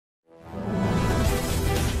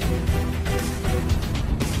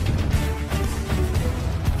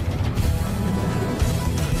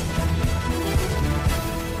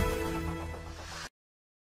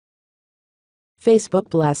Facebook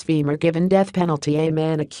blasphemer given death penalty. A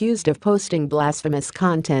man accused of posting blasphemous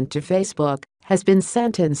content to Facebook has been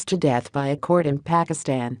sentenced to death by a court in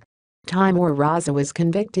Pakistan. Taimur Raza was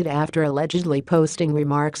convicted after allegedly posting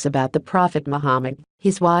remarks about the Prophet Muhammad,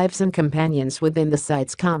 his wives and companions within the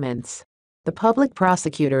site's comments. The public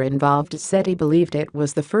prosecutor involved said he believed it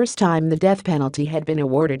was the first time the death penalty had been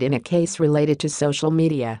awarded in a case related to social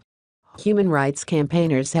media. Human rights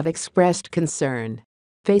campaigners have expressed concern.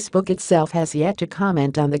 Facebook itself has yet to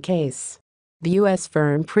comment on the case. The U.S.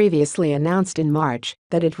 firm previously announced in March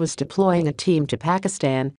that it was deploying a team to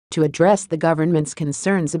Pakistan to address the government's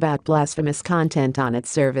concerns about blasphemous content on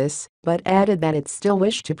its service, but added that it still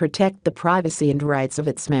wished to protect the privacy and rights of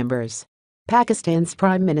its members. Pakistan's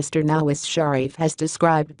Prime Minister Nawaz Sharif has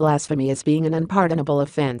described blasphemy as being an unpardonable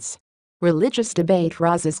offense. Religious debate.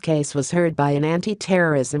 Raza's case was heard by an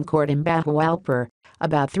anti-terrorism court in Bahawalpur,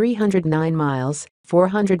 about 309 miles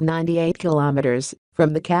 (498 kilometers)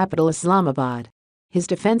 from the capital Islamabad. His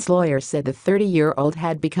defense lawyer said the 30-year-old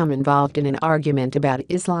had become involved in an argument about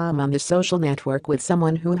Islam on the social network with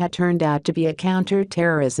someone who had turned out to be a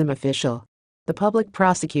counter-terrorism official. The public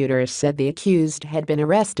prosecutor said the accused had been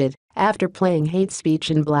arrested after playing hate speech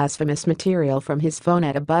and blasphemous material from his phone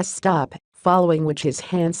at a bus stop, following which his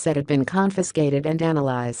handset had been confiscated and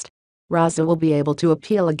analyzed. Raza will be able to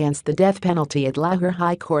appeal against the death penalty at Lahore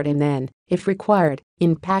High Court and then, if required,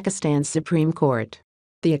 in Pakistan's Supreme Court.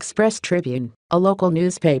 The Express Tribune, a local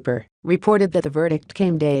newspaper, reported that the verdict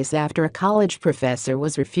came days after a college professor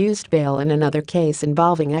was refused bail in another case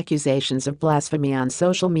involving accusations of blasphemy on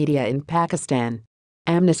social media in Pakistan.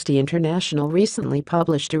 Amnesty International recently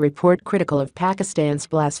published a report critical of Pakistan's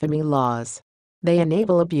blasphemy laws. They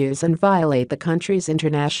enable abuse and violate the country's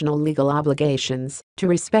international legal obligations to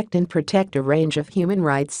respect and protect a range of human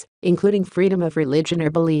rights, including freedom of religion or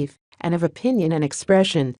belief, and of opinion and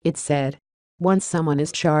expression, it said. Once someone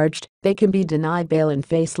is charged, they can be denied bail and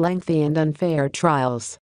face lengthy and unfair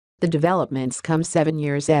trials. The developments come 7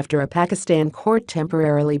 years after a Pakistan court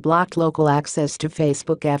temporarily blocked local access to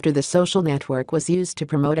Facebook after the social network was used to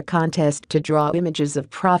promote a contest to draw images of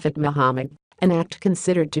Prophet Muhammad, an act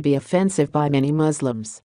considered to be offensive by many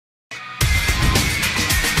Muslims.